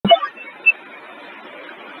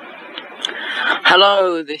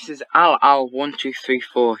Hello, this is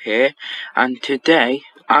Al1234 here, and today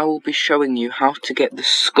I will be showing you how to get the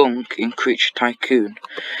skunk in Creature Tycoon.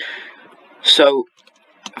 So,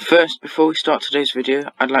 first, before we start today's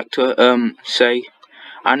video, I'd like to say,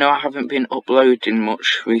 I know I haven't been uploading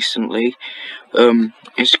much recently.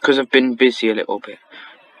 It's because I've been busy a little bit.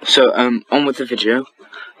 So, on with the video.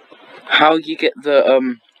 How you get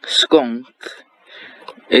the skunk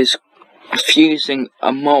is fusing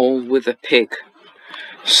a mole with a pig.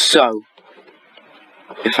 So,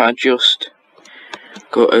 if I just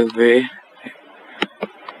go over here,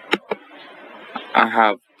 I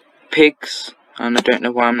have pigs, and I don't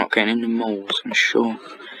know why I'm not getting any moles. I'm sure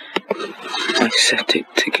I set it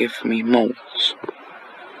to give me moles.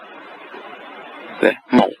 There,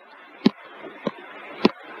 mole.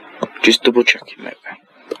 Just double checking that.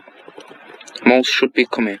 Moles should be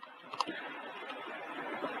coming.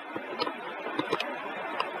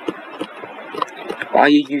 Why are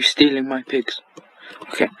you stealing my pigs?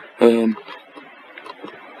 Okay,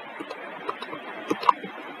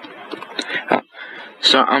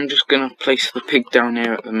 so I'm just gonna place the pig down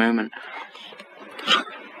here at the moment.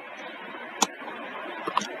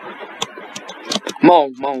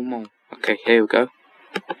 Mole. Okay, here we go.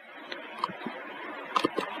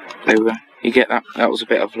 There we go. You get that? That was a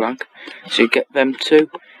bit of lag. So you get them two,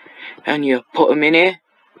 and you put them in here.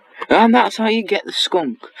 And that's how you get the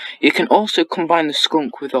skunk. You can also combine the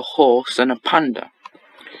skunk with a horse and a panda.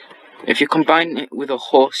 If you combine it with a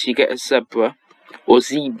horse, you get a zebra, or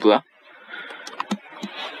zebra.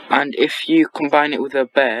 And if you combine it with a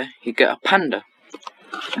bear, you get a panda.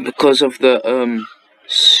 Because of the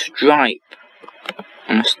stripe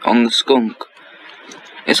on the skunk.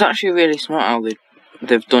 It's actually really smart how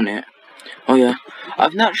they've done it. Oh yeah,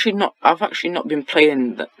 I've actually not been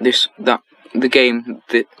playing the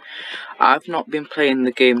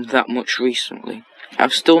game that much recently.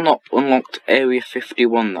 I've still not unlocked Area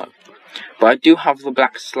 51 though. But I do have the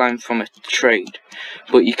black slime from a trade.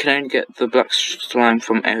 But you can only get the black slime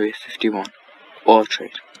from Area 51 or a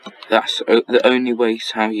trade. That's the only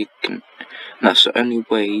ways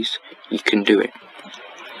you can do it.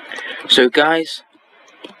 So guys,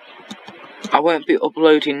 I won't be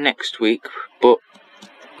uploading next week, but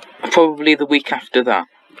probably the week after that.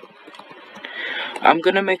 I'm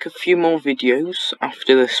gonna make a few more videos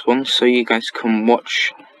after this one so you guys can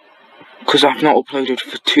watch, because I've not uploaded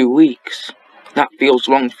for 2 weeks. That feels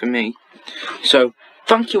long for me. So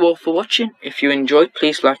thank you all for watching. If you enjoyed,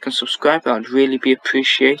 please like and subscribe. That would really be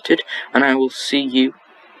appreciated, and I will see you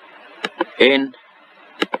in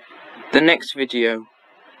the next video.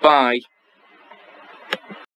 Bye.